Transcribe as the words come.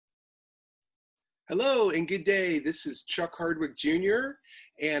Hello and good day. This is Chuck Hardwick Jr.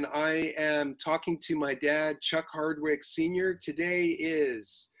 and I am talking to my dad, Chuck Hardwick Sr. Today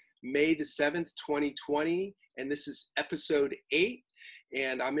is May the 7th, 2020, and this is episode 8.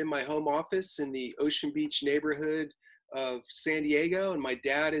 And I'm in my home office in the Ocean Beach neighborhood of San Diego, and my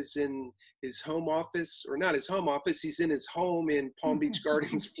dad is in his home office, or not his home office, he's in his home in Palm Beach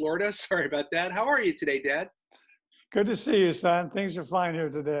Gardens, Florida. Sorry about that. How are you today, Dad? Good to see you, son. Things are fine here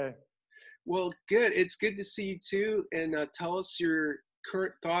today. Well, good. It's good to see you too. And tell us your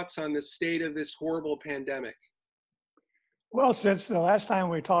current thoughts on the state of this horrible pandemic. Well, since the last time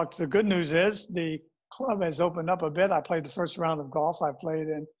we talked, the good news is the club has opened up a bit. I played the first round of golf. I played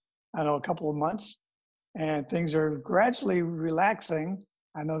in, a couple of months, and things are gradually relaxing.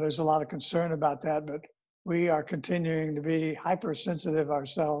 I know there's a lot of concern about that, but we are continuing to be hypersensitive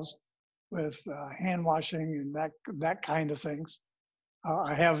ourselves with hand washing and that kind of things.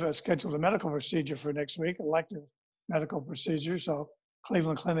 I have scheduled a medical procedure for next week, elective medical procedure. So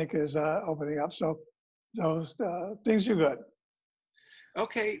Cleveland Clinic is opening up. So those things are good.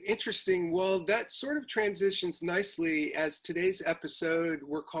 Okay, interesting. Well, that sort of transitions nicely as today's episode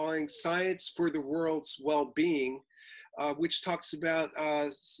we're calling Science for the World's Well-Being, which talks about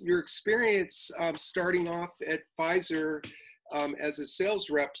your experience starting off at Pfizer as a sales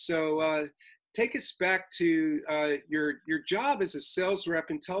rep. So take us back to your job as a sales rep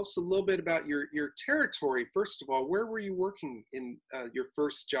and tell us a little bit about your territory. First of all, where were you working in your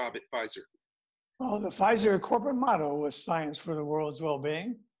first job at Pfizer? Well, the Pfizer corporate motto was Science for the World's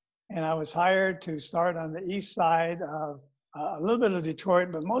Well-Being. And I was hired to start on the east side of a little bit of Detroit,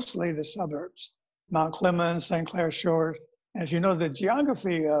 but mostly the suburbs, Mount Clemens, St. Clair Shores. And if you know the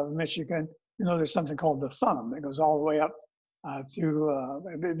geography of Michigan, you know there's something called the Thumb. It goes all the way up through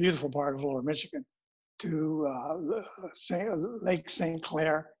a beautiful part of Lower Michigan to Lake St.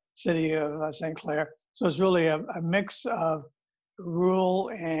 Clair, city of St. Clair. So it's really a mix of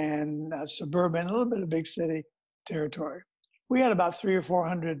rural and suburban, a little bit of big city territory. We had about 300 or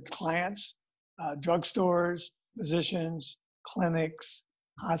 400 clients, drugstores, physicians, clinics,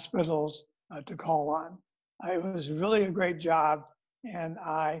 hospitals to call on. It was really a great job, and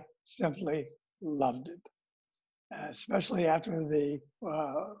I simply loved it. Especially after the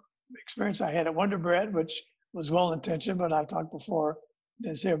experience I had at Wonder Bread, which was well-intentioned, but I've talked before,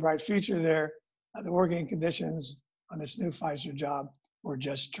 didn't see a bright future there. The working conditions on this new Pfizer job were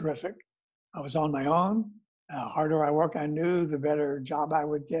just terrific. I was on my own. Harder I work, I knew, the better job I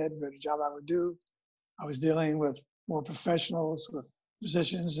would get, better job I would do. I was dealing with more professionals, with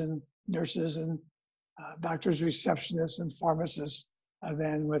physicians and nurses and doctors, receptionists, and pharmacists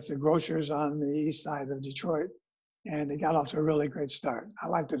than with the grocers on the east side of Detroit. And it got off to a really great start. I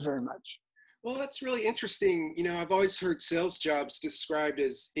liked it very much. Well, that's really interesting. You know, I've always heard sales jobs described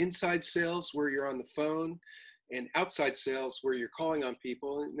as inside sales where you're on the phone and outside sales where you're calling on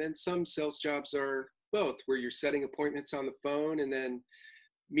people. And then some sales jobs are both, where you're setting appointments on the phone and then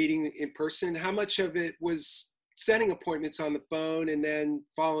meeting in person. How much of it was setting appointments on the phone and then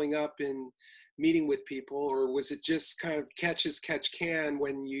following up and meeting with people, or was it just kind of catch as catch can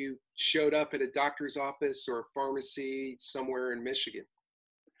when you showed up at a doctor's office or a pharmacy somewhere in Michigan?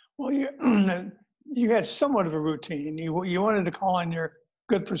 Well, you had somewhat of a routine. You wanted to call on your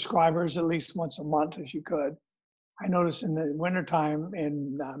good prescribers at least once a month if you could. I noticed in the wintertime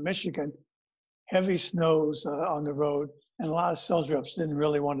in Michigan, heavy snows on the road, and a lot of sales reps didn't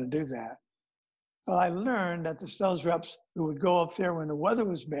really want to do that. But I learned that the sales reps who would go up there when the weather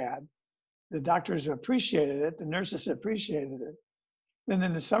was bad, the doctors appreciated it, the nurses appreciated it. Then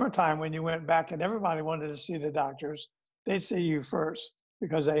in the summertime, when you went back and everybody wanted to see the doctors, they'd see you first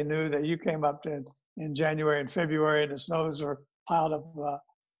because they knew that you came up in January and February and the snows were piled up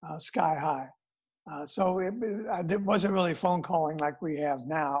sky high. So it wasn't really phone calling like we have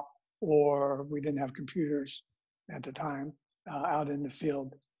now, or we didn't have computers at the time out in the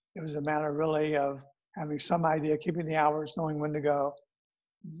field. It was a matter really of having some idea, keeping the hours, knowing when to go,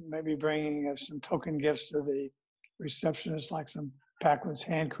 maybe bringing some token gifts to the receptionist, like some Packwood's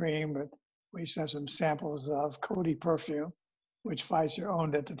hand cream, but we used to have some samples of Coty perfume, which Pfizer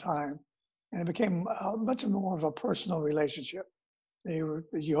owned at the time. And it became much more of a personal relationship. You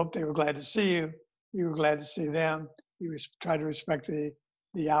hoped they were glad to see you. You were glad to see them. You tried to respect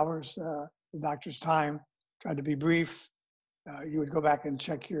the hours, the doctor's time, tried to be brief. You would go back and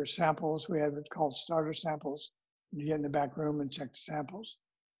check your samples. We had what's called starter samples. You get in the back room and check the samples.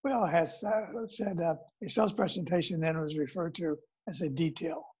 We all had said a sales presentation then was referred to as a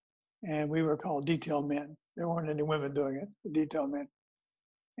detail. And we were called detail men. There weren't any women doing it, the detail men.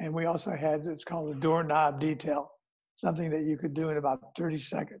 And we also had, it's called a doorknob detail, something that you could do in about 30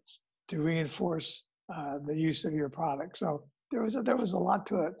 seconds to reinforce the use of your product. So there was a lot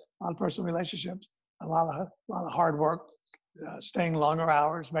to it, a lot of personal relationships, a lot of hard work, staying longer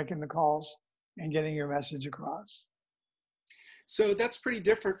hours, making the calls, and getting your message across. So that's pretty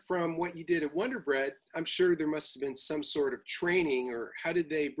different from what you did at Wonder Bread. I'm sure there must have been some sort of training, or how did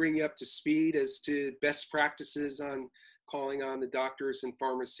they bring you up to speed as to best practices on calling on the doctors and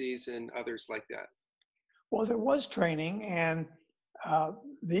pharmacies and others like that? Well, there was training, and uh,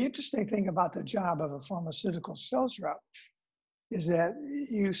 the interesting thing about the job of a pharmaceutical sales rep is that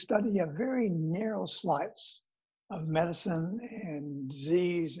you study a very narrow slice of medicine and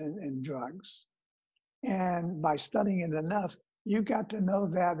disease and drugs. And by studying it enough, you got to know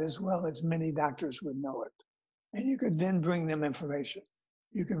that as well as many doctors would know it. And you could then bring them information.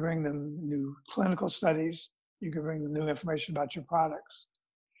 You could bring them new clinical studies. You could bring them new information about your products.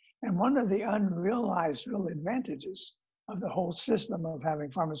 And one of the unrealized real advantages of the whole system of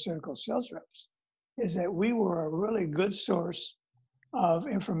having pharmaceutical sales reps is that we were a really good source of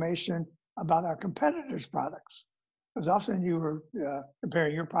information about our competitors' products. Because often you were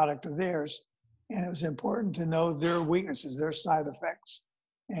comparing your product to theirs, and it was important to know their weaknesses, their side effects.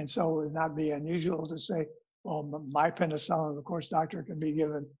 And so it would not be unusual to say, well, my penicillin, of course, doctor, can be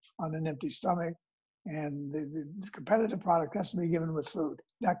given on an empty stomach, and the competitive product has to be given with food,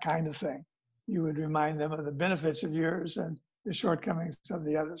 that kind of thing. You would remind them of the benefits of yours and the shortcomings of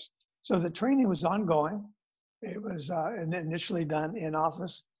the others. So the training was ongoing. It was initially done in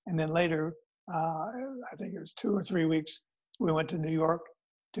office, and then later, I think it was 2 or 3 weeks, we went to New York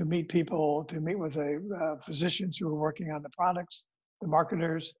to meet people, to meet with the physicians who were working on the products, the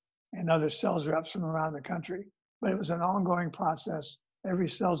marketers, and other sales reps from around the country. But it was an ongoing process. Every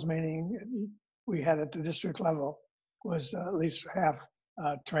sales meeting we had at the district level was at least half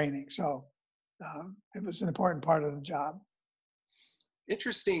training. So it was an important part of the job.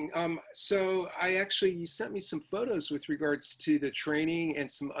 Interesting. So you sent me some photos with regards to the training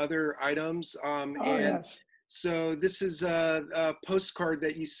and some other items. Oh, And yes. so this is a postcard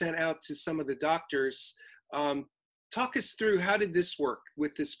that you sent out to some of the doctors. Talk us through, how did this work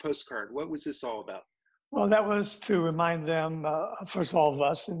with this postcard? What was this all about? Well, that was to remind them, first of all, of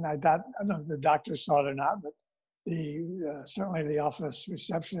us, and I don't know if the doctors saw it or not, but certainly the office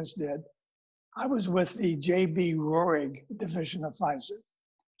receptionist did. I was with the J.B. Roerig division of Pfizer.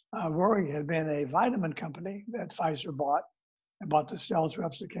 Roerig had been a vitamin company that Pfizer bought and bought the sales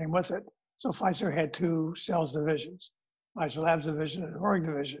reps that came with it. So Pfizer had two sales divisions, Pfizer Labs division and Roerig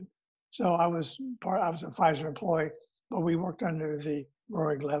division. So I was a Pfizer employee, but we worked under the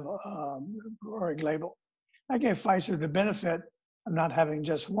Roerig label. I gave Pfizer the benefit of not having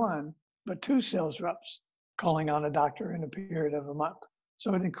just one, but two sales reps calling on a doctor in a period of a month.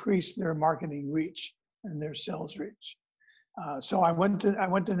 So it increased their marketing reach and their sales reach. So I went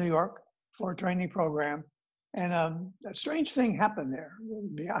to New York for a training program, and a strange thing happened there,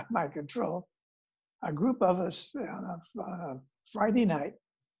 beyond my control. A group of us on a Friday night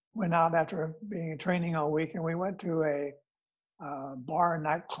went out after being in training all week, and we went to a bar,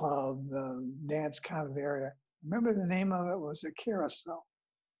 nightclub, dance kind of area. I remember the name of it was the Carousel.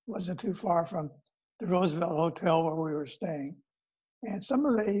 It wasn't too far from the Roosevelt Hotel where we were staying. And some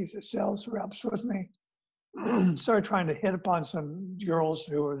of the sales reps with me started trying to hit upon some girls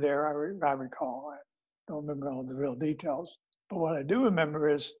who were there. I recall. I don't remember all the real details. But what I do remember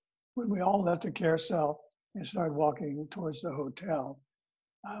is when we all left the carousel and started walking towards the hotel,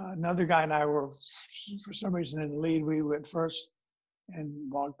 another guy and I were, for some reason, in the lead. We went first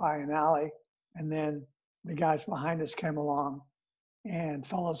and walked by an alley. And then the guys behind us came along, and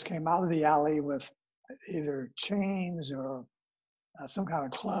fellows came out of the alley with either chains or some kind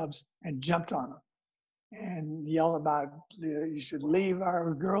of clubs and jumped on them and yelled about, you should leave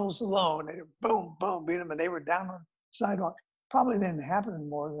our girls alone. And boom, boom, beat them. And they were down on the sidewalk. Probably didn't happen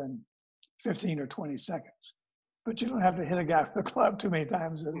more than 15 or 20 seconds. But you don't have to hit a guy with a club too many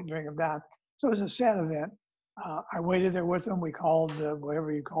times to bring him down. So it was a sad event. I waited there with them. We called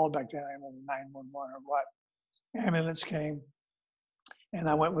whatever you called back then, I don't know, 911 or what. Ambulance came. And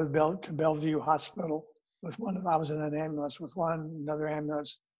I went to Bellevue Hospital with I was in an ambulance with another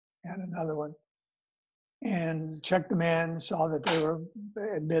ambulance and another one, and checked them in, saw that they were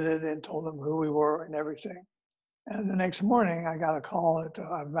admitted, and told them who we were and everything. And the next morning, I got a call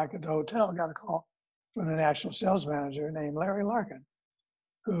back at the hotel, got a call from the national sales manager named Larry Larkin,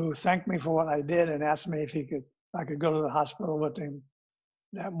 who thanked me for what I did and asked me if I could go to the hospital with him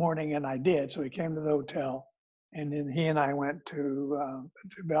that morning, and I did. So he came to the hotel, and then he and I went to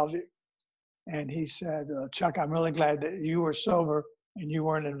Bellevue. And he said, Chuck, I'm really glad that you were sober and you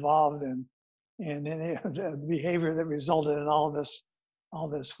weren't involved in any of the behavior that resulted in all this all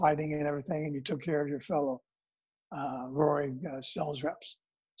this fighting and everything, and you took care of your fellow roaring sales reps.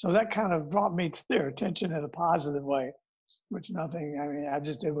 So that kind of brought me to their attention in a positive way, which nothing, I mean, I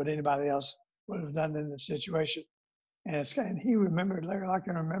just did what anybody else would have done in the situation. And he remembered, Larry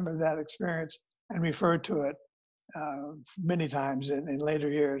Larkin remembered that experience and referred to it many times in later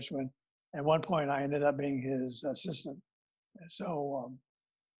years when at one point I ended up being his assistant. So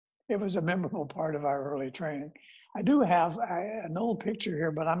it was a memorable part of our early training. I do have an old picture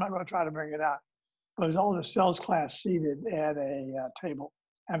here, but I'm not going to try to bring it out. It was all the sales class seated at a table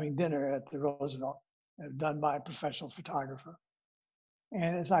having dinner at the Roosevelt, done by a professional photographer.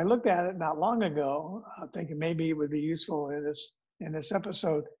 And as I looked at it not long ago, thinking maybe it would be useful in this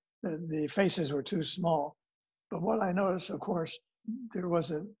episode, the faces were too small. But what I noticed, of course, there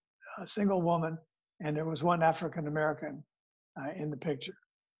was a single woman and there was one African American in the picture.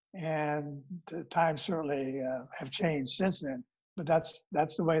 And the times certainly have changed since then. But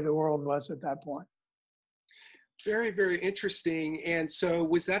that's the way the world was at that point. Very, very interesting. And so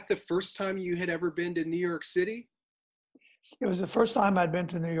was that the first time you had ever been to New York City? It was the first time I'd been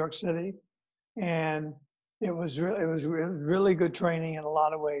to New York City, and it was really good training in a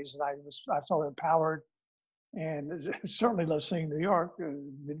lot of ways. And I felt empowered, and certainly loved seeing New York.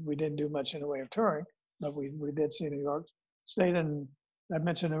 We didn't do much in the way of touring, but we did see New York. Stayed in, I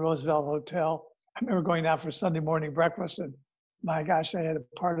mentioned the Roosevelt Hotel. I remember going out for Sunday morning breakfast, and my gosh, they had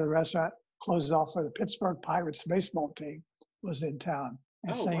a part of the restaurant closed off for the Pittsburgh Pirates baseball team was in town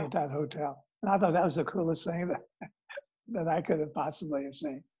and staying at that hotel. And I thought that was the coolest thing that I could have possibly have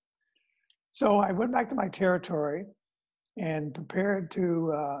seen. So I went back to my territory and prepared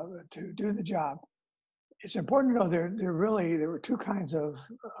to do the job. It's important to know there were two kinds of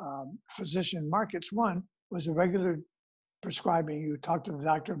physician markets. One was a regular prescribing. You talk to the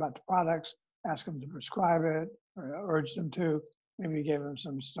doctor about the products, ask them to prescribe it, or urge them to. Maybe you gave them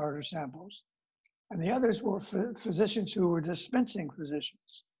some starter samples. And the others were physicians who were dispensing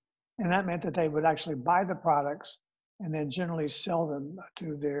physicians. And that meant that they would actually buy the products and then generally sell them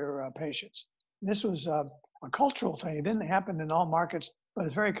to their patients. This was a cultural thing. It didn't happen in all markets, but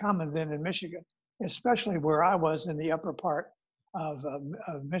it's very common then in Michigan, especially where I was in the upper part of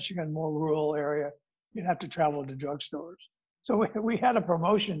Michigan, more rural area. You'd have to travel to drugstores. So we had a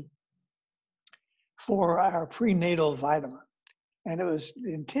promotion for our prenatal vitamin, and it was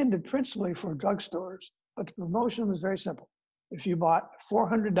intended principally for drugstores, but the promotion was very simple. If you bought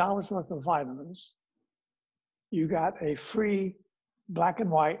 $400 worth of vitamins, you got a free black and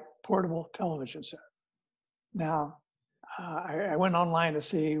white portable television set. Now, I went online to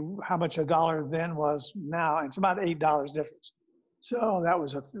see how much a dollar then was now. It's about $8 difference. So that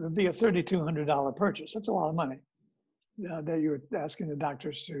would be a $3,200 purchase. That's a lot of money that you were asking the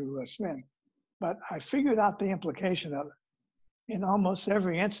doctors to spend. But I figured out the implication of it. In almost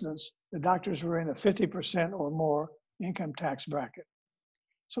every instance, the doctors were in a 50% or more income tax bracket.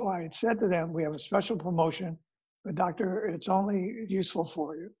 So I had said to them, we have a special promotion, but doctor, it's only useful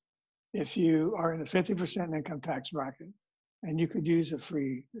for you if you are in a 50% income tax bracket and you could use a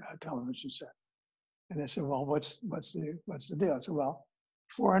free television set. And they said, well, what's the deal? I said, well,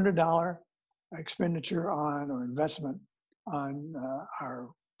 $400 expenditure on or investment on our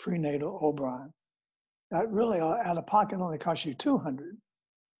prenatal Oberon. That really out of pocket only costs you $200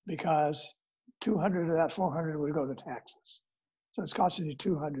 because $200 of that $400 would go to taxes. So it's costing you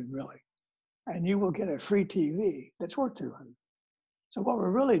 $200 really. And you will get a free TV that's worth $200. So what we're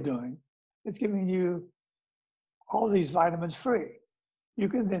really doing is giving you all these vitamins free. You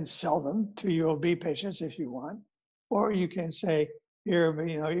can then sell them to your OB patients if you want, or you can say, here,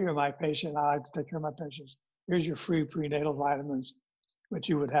 you're my patient, I like to take care of my patients. Here's your free prenatal vitamins, which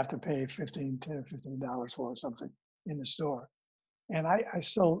you would have to pay $10 or $15 for or something in the store. And I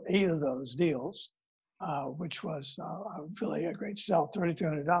sold 8 of those deals, which was really a great sell,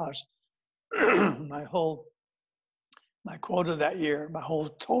 $3,200. My quota that year, my whole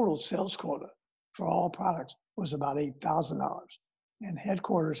total sales quota for all products was about $8,000. And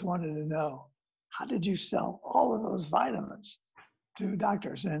headquarters wanted to know, how did you sell all of those vitamins to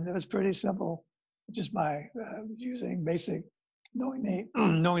doctors? And it was pretty simple, just by using basic, knowing the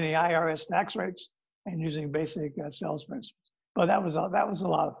IRS tax rates and using basic sales principles. But that was a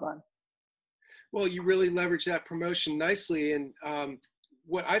lot of fun. Well, you really leveraged that promotion nicely. And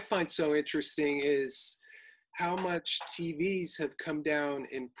what I find so interesting is how much TVs have come down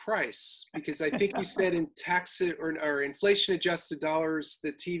in price, because I think you said in or inflation adjusted dollars,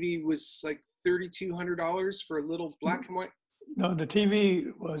 the TV was like $3,200 for a little black and white. No, the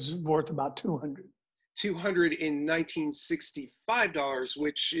TV was worth about $200. $200 in 1965 dollars,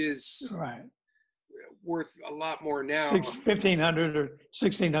 which is right. worth a lot more now. $1,500 or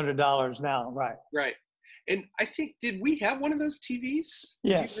 $1,600 now, right? Right. And I think, did we have one of those TVs? Did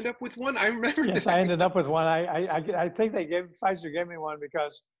you Yes. end up with one? I remember Yes, that. I ended up with one. I think Pfizer gave me one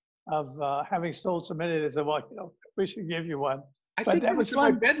because of having sold so many. They said, well, we should give you one. I But think that that was was in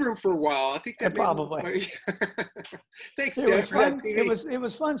my fun. bedroom for a while. I think that made Probably. Thanks, It Dad, was for that fun. TV. It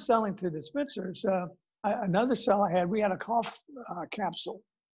was fun selling to dispensers. Another sell I had, we had a cough capsule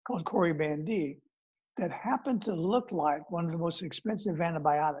called Coriban D that happened to look like one of the most expensive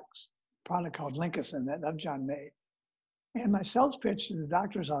antibiotics, a product called Lincocin that Upjohn made. And my sales pitch to the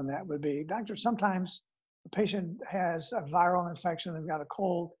doctors on that would be, doctor, sometimes a patient has a viral infection, they've got a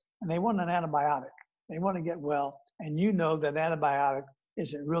cold, and they want an antibiotic. They want to get well, and you know that antibiotic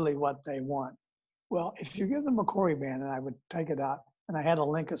isn't really what they want. Well, if you give them a Coriban, and I would take it out, and I had a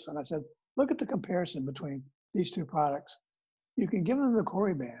Lincocin, I said, look at the comparison between these two products. You can give them the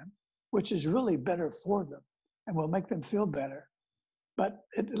Coriban, which is really better for them and will make them feel better. But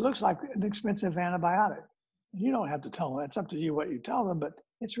it looks like an expensive antibiotic. You don't have to tell them. It's up to you what you tell them, but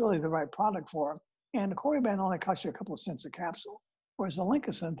it's really the right product for them. And the Coriban only costs you a couple of cents a capsule, whereas the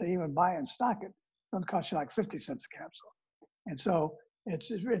Lincocin, they even buy and stock it, don't cost you like 50 cents a capsule. And so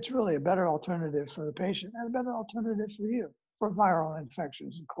it's really a better alternative for the patient and a better alternative for you for viral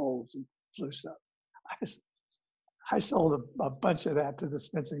infections and colds and flu stuff. I sold a bunch of that to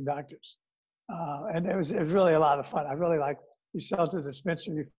dispensing doctors. And it was really a lot of fun. I really liked, you sell to the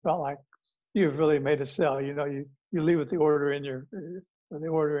dispenser, you felt like you've really made a sale. You know, you leave with the order in your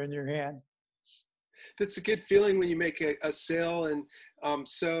hand. That's a good feeling when you make a sale. And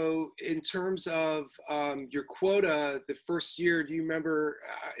so in terms of your quota the first year, do you remember,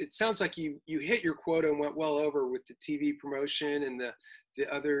 it sounds like you hit your quota and went well over with the TV promotion and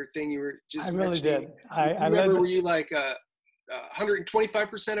the other thing you were just I really mentioning. did. I remember, were you like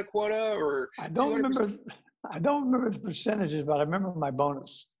 125% of quota or I don't 200%? remember the percentages, but I remember my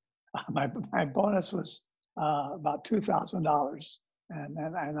bonus. My bonus was about $2,000,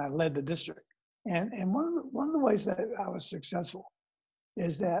 and I led the district. And one of the ways that I was successful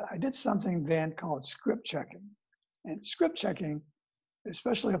is that I did something then called script checking. And script checking,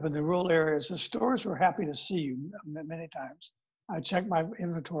 especially up in the rural areas, the stores were happy to see you many times. I checked my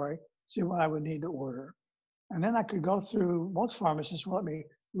inventory, see what I would need to order. And then I could go through, most pharmacists will let me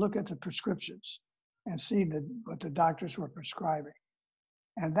look at the prescriptions and see what the doctors were prescribing.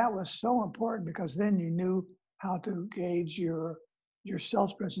 And that was so important because then you knew how to gauge your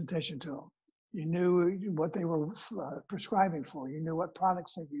sales presentation to them. You knew what they were prescribing for. You knew what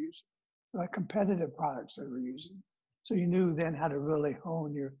products they were using, what competitive products they were using. So you knew then how to really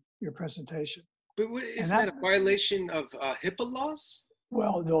hone your presentation. But isn't that a violation of HIPAA laws?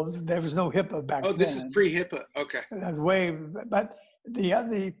 Well, there was no HIPAA back then. Oh, this is pre-HIPAA. Okay. That was way, but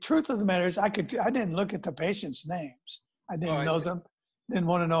the truth of the matter is I didn't look at the patient's names. I didn't know them, didn't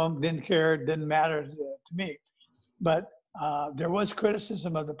want to know them, didn't care, didn't matter to me. But there was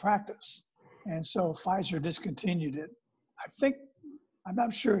criticism of the practice. And so Pfizer discontinued it. I think, I'm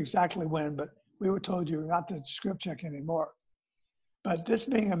not sure exactly when, but we were told you were not to script check anymore. But this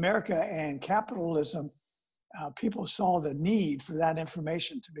being America and capitalism, people saw the need for that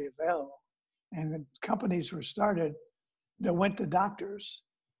information to be available. And when companies were started that went to doctors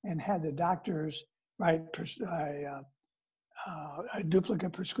and had the doctors write a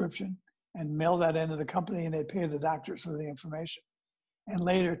duplicate prescription and mail that into the company, and they pay the doctors for the information. And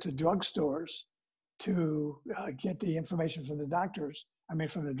later to drugstores to get the information from the doctors,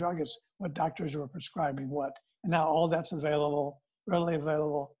 from the druggists, what doctors were prescribing what. And now all that's available, readily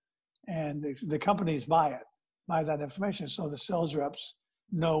available, and the companies buy that information. So the sales reps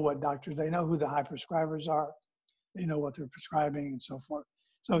know what doctors, they know who the high prescribers are, they know what they're prescribing and so forth.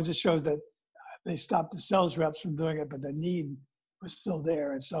 So it just shows that they stopped the sales reps from doing it, but the need was still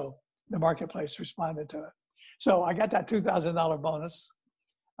there. And so the marketplace responded to it. So I got that $2,000 bonus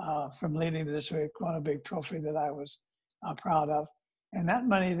from leading the district, won a big trophy that I was proud of. And that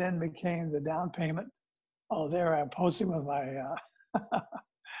money then became the down payment. Oh, there I'm posing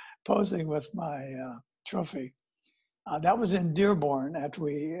with my trophy. That was in Dearborn after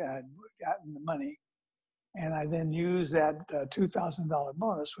we had gotten the money. And I then used that $2,000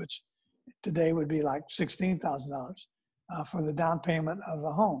 bonus, which today would be like $16,000 for the down payment of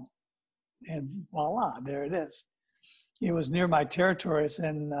a home. And voila, there it is. It was near my territory. It's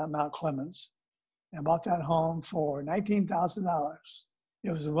in Mount Clemens. I bought that home for $19,000.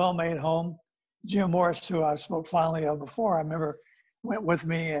 It was a well-made home. Jim Morris, who I spoke fondly of before, I remember went with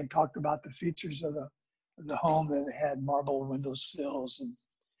me and talked about the features of the home, that it had marble window sills and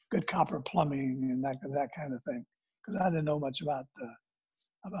good copper plumbing and that kind of thing. Because I didn't know much about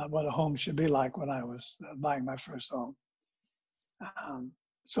about what a home should be like when I was buying my first home.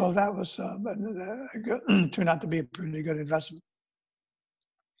 So that was turned out to be a pretty good investment.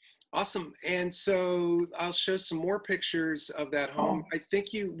 Awesome. And so I'll show some more pictures of that home. Oh, I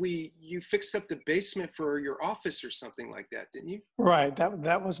think you fixed up the basement for your office or something like that, didn't you? right.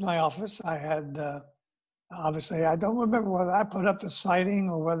 That was my office. I had obviously I don't remember whether I put up the siding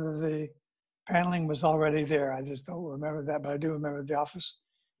or whether the paneling was already there. I just don't remember that, but I do remember the office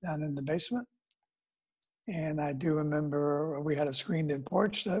down in the basement. And I do remember we had a screened-in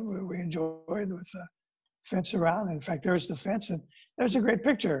porch that we enjoyed with a fence around. In fact, there's the fence, and there's a great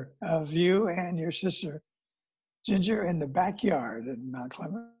picture of you and your sister, Ginger, in the backyard in Mount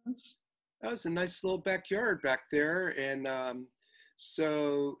Clemens. That was a nice little backyard back there. And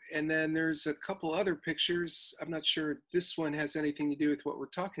and then there's a couple other pictures. I'm not sure if this one has anything to do with what we're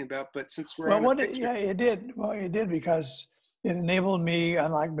talking about, but since we're on a picture. Yeah, it did. Well, it did because it enabled me,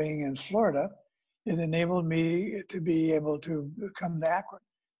 unlike being in Florida, it enabled me to be able to come to Akron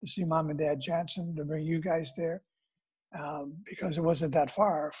to see Mom and Dad Johnson, to bring you guys there, because it wasn't that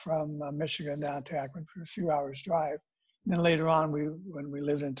far from Michigan down to Akron for a few hours drive. And then later on, when we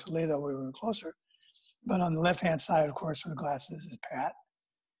lived in Toledo, we were closer. But on the left-hand side, of course, with glasses is Pat,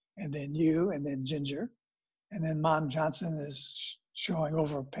 and then you, and then Ginger, and then Mom Johnson is showing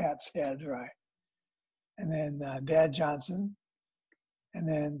over Pat's head, right? And then Dad Johnson, and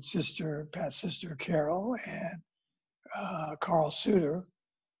then Pat's sister Carol, and Carl Suter.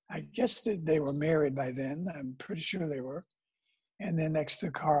 I guess that they were married by then. I'm pretty sure they were. And then next to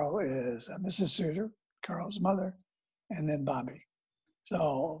Carl is Mrs. Suter, Carl's mother, and then Bobby.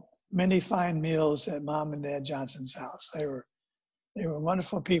 So many fine meals at Mom and Dad Johnson's house. They were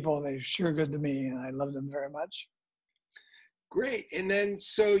wonderful people. They were sure good to me, and I loved them very much. Great. And then,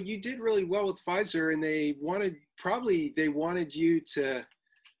 so you did really well with Pfizer, and they wanted you to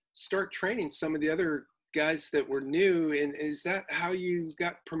start training some of the other guys that were new. And is that how you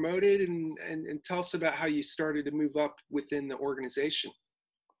got promoted? And tell us about how you started to move up within the organization.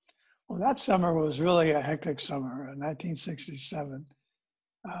 Well, that summer was really a hectic summer in 1967.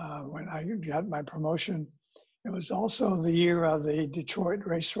 When I got my promotion, it was also the year of the Detroit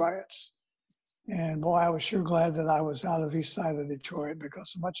race riots. And boy, I was sure glad that I was out of east side of Detroit,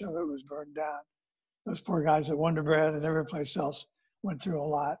 because so much of it was burned down. Those poor guys at Wonder Bread and every place else went through a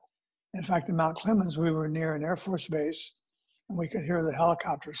lot. In fact, in Mount Clemens, we were near an Air Force base, and we could hear the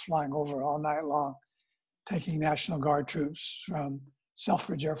helicopters flying over all night long, taking National Guard troops from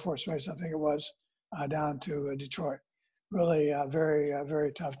Selfridge Air Force Base, I think it was, down to Detroit. Really very,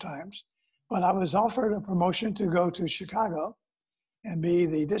 very tough times. But I was offered a promotion to go to Chicago and be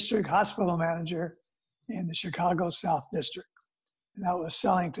the district hospital manager in the Chicago South District. And that was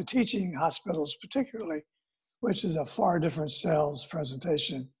selling to teaching hospitals particularly, which is a far different sales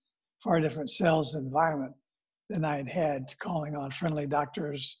presentation, far different sales environment than I had had calling on friendly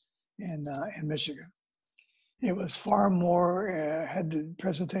doctors in Michigan. It was far more,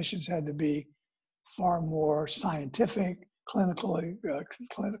 presentations had to be far more scientific, clinical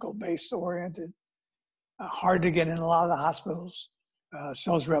based oriented, hard to get in a lot of the hospitals.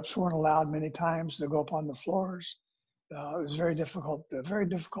 Sales reps weren't allowed many times to go up on the floors. It was very difficult, a very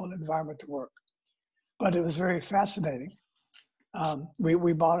difficult environment to work, but it was very fascinating.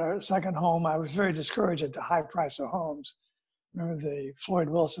 We bought our second home. I was very discouraged at the high price of homes. Remember, Floyd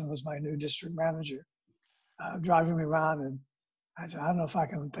Wilson was my new district manager, driving me around, and I said, I don't know if I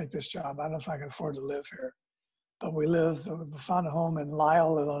can take this job. I don't know if I can afford to live here. But we found a home in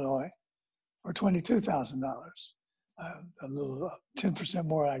Lisle, Illinois for $22,000. A little 10%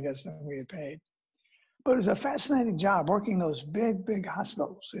 more, I guess, than we had paid. But it was a fascinating job working those big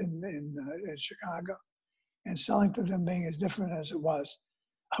hospitals in Chicago and selling to them, being as different as it was.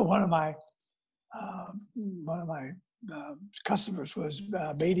 One of my customers was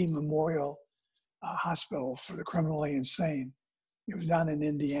Beatty Memorial Hospital for the Criminally Insane. It was down in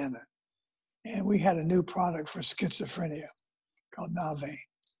Indiana. And we had a new product for schizophrenia called Nalvain.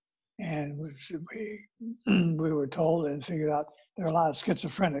 And we were told and figured out there are a lot of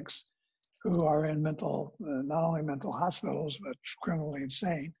schizophrenics who are in not only mental hospitals, but criminally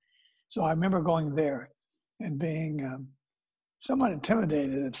insane. So I remember going there and being somewhat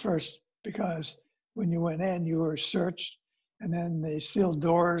intimidated at first, because when you went in, you were searched, and then the steel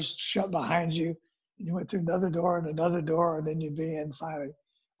doors shut behind you, and you went through another door, and then you'd be in finally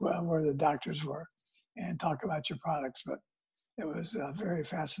where the doctors were and talk about your products. But it was very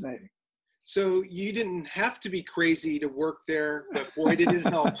fascinating. So you didn't have to be crazy to work there, but boy, did it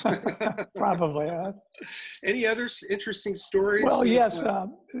help. Probably. Any other interesting stories? Well, yes.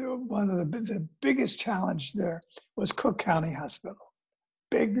 One of the biggest challenge there was Cook County Hospital.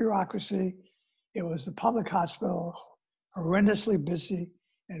 big bureaucracy. It was the public hospital, horrendously busy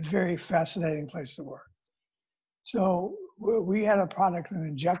and very fascinating place to work. So we had a product,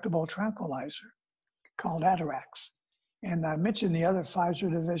 an injectable tranquilizer called Atarax. And I mentioned the other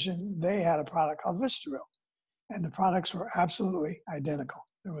Pfizer division, they had a product called Vistaril. And the products were absolutely identical.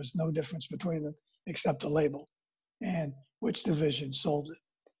 There was no difference between them except the label and which division sold it.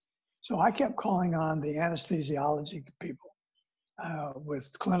 So I kept calling on the anesthesiology people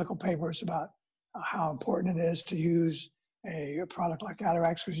with clinical papers about how important it is to use a product like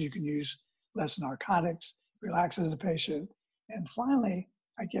Atarax because you can use less narcotics, relaxes the patient. And finally,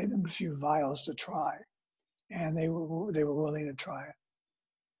 I gave them a few vials to try, and they were willing to try it.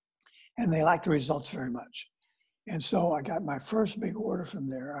 And they liked the results very much. And so I got my first big order from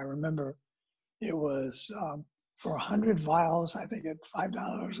there. I remember it was for 100 vials, I think at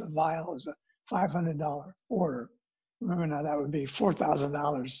 $5 a vial is a $500 order. Remember now that would be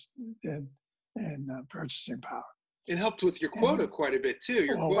 $4,000 in purchasing power. It helped with your quota quite a bit too.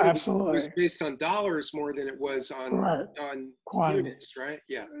 Your quota absolutely. was based on dollars more than it was on, on units, right?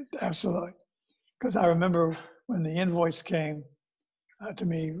 Yeah. Absolutely. Because I remember when the invoice came to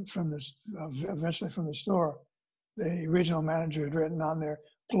me from this, eventually from the store, the regional manager had written on there,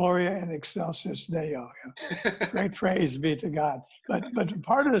 Gloria in excelsis Deo. Great praise be to God. But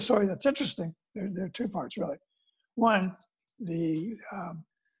part of the story that's interesting, there are two parts really. One, the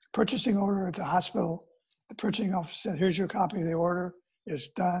purchasing order at the hospital, the purchasing officer said, here's your copy of the order, it's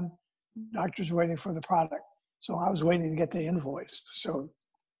done. Doctor's waiting for the product. So I was waiting to get the invoice. So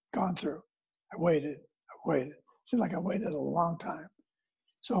gone through. I waited. Seemed like I waited a long time.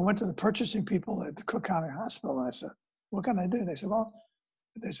 So I went to the purchasing people at the Cook County Hospital and I said, what can I do? They said, well,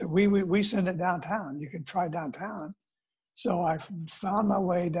 we send it downtown. You can try downtown. So I found my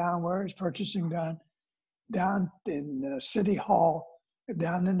way down where is purchasing done, down in City Hall,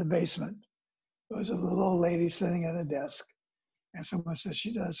 down in the basement. There was a little old lady sitting at a desk, and someone said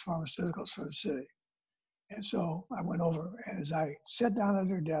she does pharmaceuticals for the city. And so I went over, and as I sat down at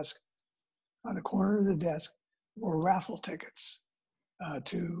her desk, on the corner of the desk were raffle tickets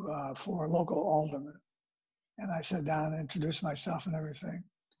for a local alderman. And I sat down and introduced myself and everything.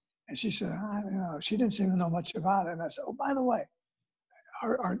 And she said, she didn't seem to know much about it. And I said, oh, by the way,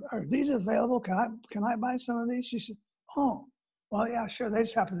 are these available? Can I buy some of these? She said, oh, well, yeah, sure. They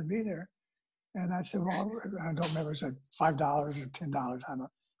just happen to be there. And I said, well, I don't remember, it said $5 or $10.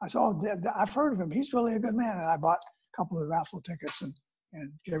 I said, oh, I've heard of him. He's really a good man. And I bought a couple of raffle tickets and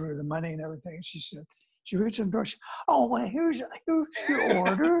gave her the money and everything. And she said, she reached in the door, oh, well, here's your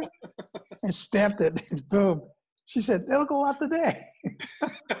order. And stamped it, and boom. She said, they'll go out today.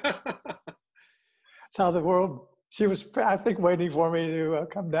 That's how the world, she was, I think, waiting for me to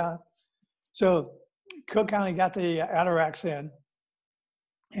come down. So Cook County got the Atarax in,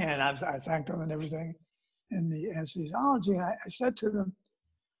 and I thanked them and everything. And the anesthesiology, and I said to them,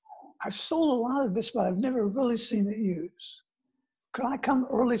 I've sold a lot of this, but I've never really seen it used. Could I come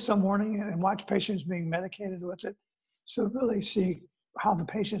early some morning and watch patients being medicated with it? So really see how the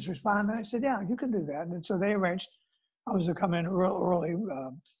patients respond. And I said, yeah, you can do that. And so they arranged, I was to come in real early,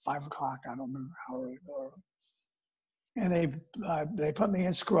 5 o'clock, I don't remember how early. And they put me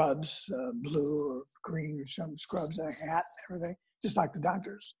in scrubs, blue or green or some scrubs and a hat and everything, just like the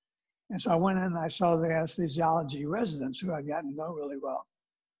doctors. And so I went in and I saw the anesthesiology residents who I'd gotten to know really well.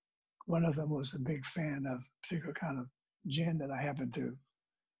 One of them was a big fan of a particular kind of gin that I happened to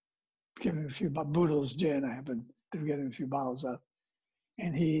give him a few, Boodle's gin, I happened to get him a few bottles of.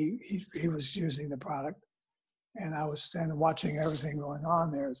 And he was using the product. And I was standing watching everything going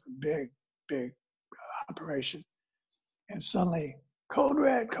on there. It's a big operation. And suddenly, code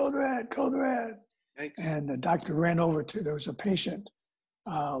red, code red, code red. Thanks. And the doctor ran over there was a patient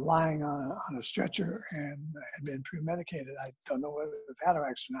lying on a stretcher and had been pre-medicated. I don't know whether it was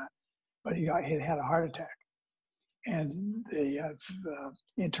Atarax or not, but he had a heart attack. And the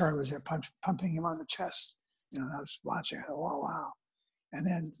intern was there pumping him on the chest. I was watching, I thought, wow. And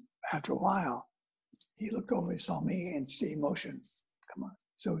then after a while, he looked over, he saw me and see motion. Come on.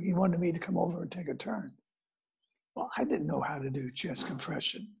 So he wanted me to come over and take a turn. Well, I didn't know how to do chest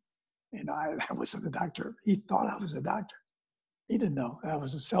compression. And I wasn't a doctor. He thought I was a doctor. He didn't know. I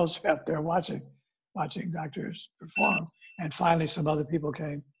was a sales rep there watching doctors perform. And finally, some other people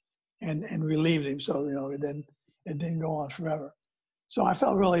came and relieved him. So, it didn't go on forever. So I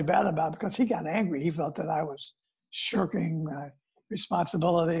felt really bad about it because he got angry. He felt that I was shirking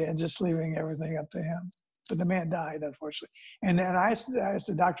responsibility and just leaving everything up to him. But the man died, unfortunately. And then I asked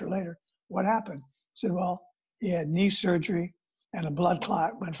the doctor later, what happened? He said, well, he had knee surgery and a blood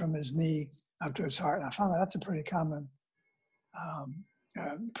clot went from his knee up to his heart. And I found that's a pretty common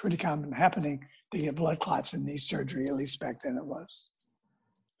pretty common happening to get blood clots in knee surgery. At least back then it was.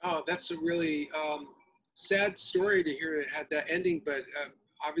 Oh, that's a really sad story to hear it had that ending, but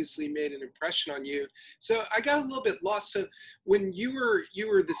obviously made an impression on you. So I got a little bit lost. So when you were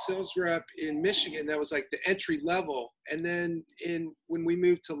the sales rep in Michigan, that was like the entry level, and then when we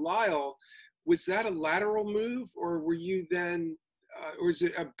moved to Lisle, was that a lateral move, or were you then, or was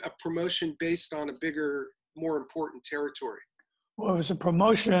it a promotion based on a bigger, more important territory? Well, it was a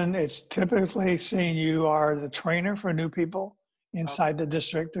promotion. It's typically seen you are the trainer for new people inside the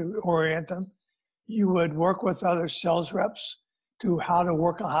district to orient them. You would work with other sales reps to how to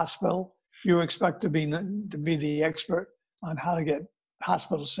work a hospital. You expect to be the expert on how to get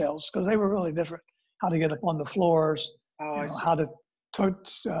hospital sales, because they were really different. How to get up on the floors, Oh, I see. how to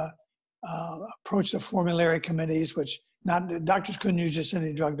approach the formulary committees, which doctors couldn't use just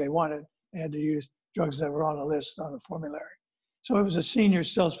any drug they wanted. They had to use drugs that were on a list on the formulary. So it was a senior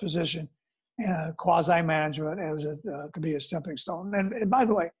sales position and a quasi-management. It was to be a stepping stone. And by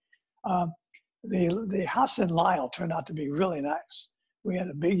the way, the house in Lisle turned out to be really nice. We had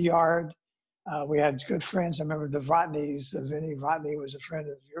a big yard. We had good friends. I remember the Vrotnys. Vinny Vrotny was a friend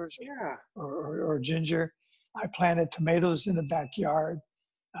of yours, Yeah. or Ginger. I planted tomatoes in the backyard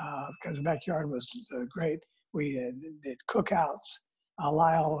because the backyard was great. We did cookouts.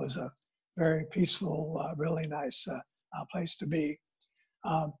 Lisle was a very peaceful, really nice place to be.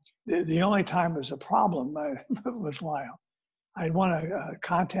 The only time it was a problem with Lisle, I won a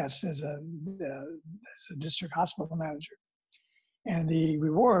contest as a district hospital manager. And the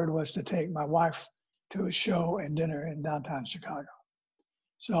reward was to take my wife to a show and dinner in downtown Chicago.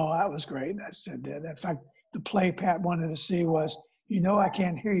 So that was great. That's it. In fact, the play Pat wanted to see was, I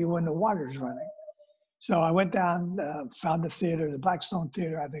can't hear you when the water's running. So I went down, found the theater, the Blackstone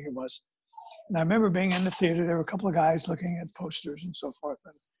Theater, I think it was. And I remember being in the theater. There were a couple of guys looking at posters and so forth.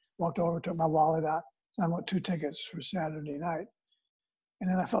 And walked over, took my wallet out. I bought 2 tickets for Saturday night. And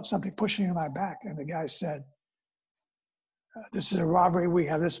then I felt something pushing in my back. And the guy said, this is a robbery. We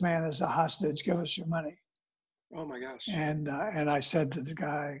have this man as a hostage. Give us your money. Oh my gosh. And I said to the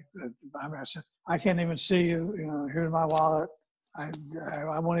guy, I said, I can't even see you. Here's my wallet. I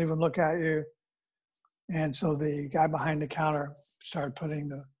won't even look at you. And so the guy behind the counter started putting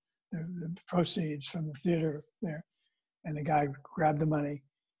the proceeds from the theater there. And the guy grabbed the money.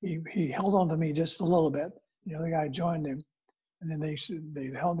 He held on to me just a little bit. The other guy joined him. And then they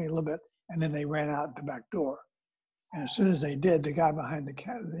held me a little bit. And then they ran out the back door. And as soon as they did, the guy behind the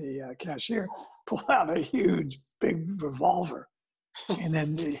cashier pulled out a huge, big revolver. And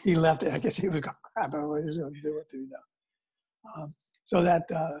then he left it. I guess he was going, crap, I don't know what he's going to do with it now. So that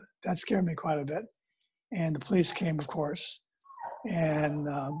scared me quite a bit. And the police came, of course. And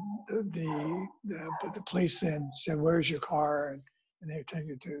the police then said, where's your car? And they were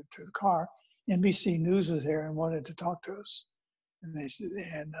taking it to the car. NBC News was there and wanted to talk to us. And they said,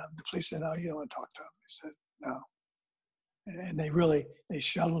 the police said, "Oh, you don't want to talk to him." I said, "No." And they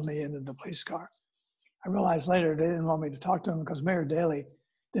shuttled me into the police car. I realized later they didn't want me to talk to him because Mayor Daley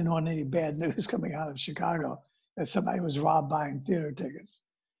didn't want any bad news coming out of Chicago that somebody was robbed buying theater tickets.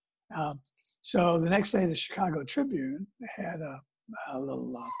 So the next day, the Chicago Tribune had a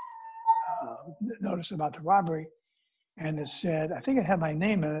little notice about the robbery, and it said, I think it had my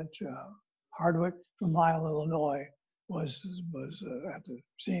name in it. Hardwick from Lisle, Illinois, was at the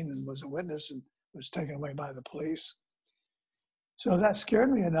scene and was a witness and was taken away by the police. So that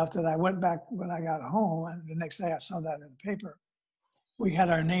scared me enough that I went back when I got home, and the next day I saw that in the paper. We had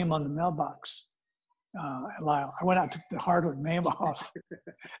our name on the mailbox at Lisle. I went out, took the Hardwick name off.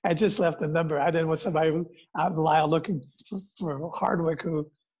 I just left the number. I didn't want somebody out in Lisle looking for Hardwick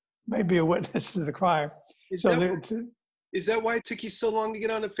who may be a witness to the crime. Is that why it took you so long to get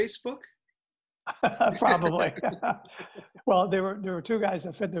onto Facebook? Probably. Well, there were 2 guys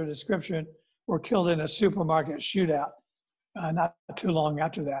that fit their description, were killed in a supermarket shootout not too long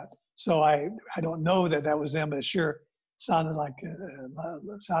after that. So I don't know that was them, but it sure sounded like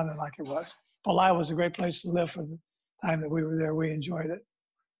it was. But Lisle was a great place to live for the time that we were there. We enjoyed it.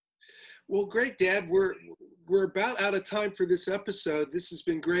 Well, great, Dad. We're about out of time for this episode. This has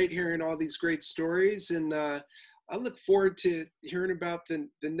been great hearing all these great stories, and I look forward to hearing about the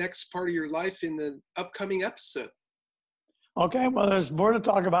next part of your life in the upcoming episode. Okay, well, there's more to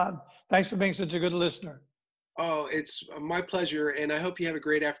talk about. Thanks for being such a good listener. Oh, it's my pleasure, and I hope you have a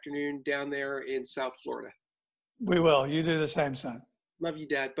great afternoon down there in South Florida. We will. You do the same, son. Love you,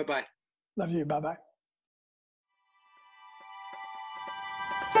 Dad. Bye-bye. Love you. Bye-bye.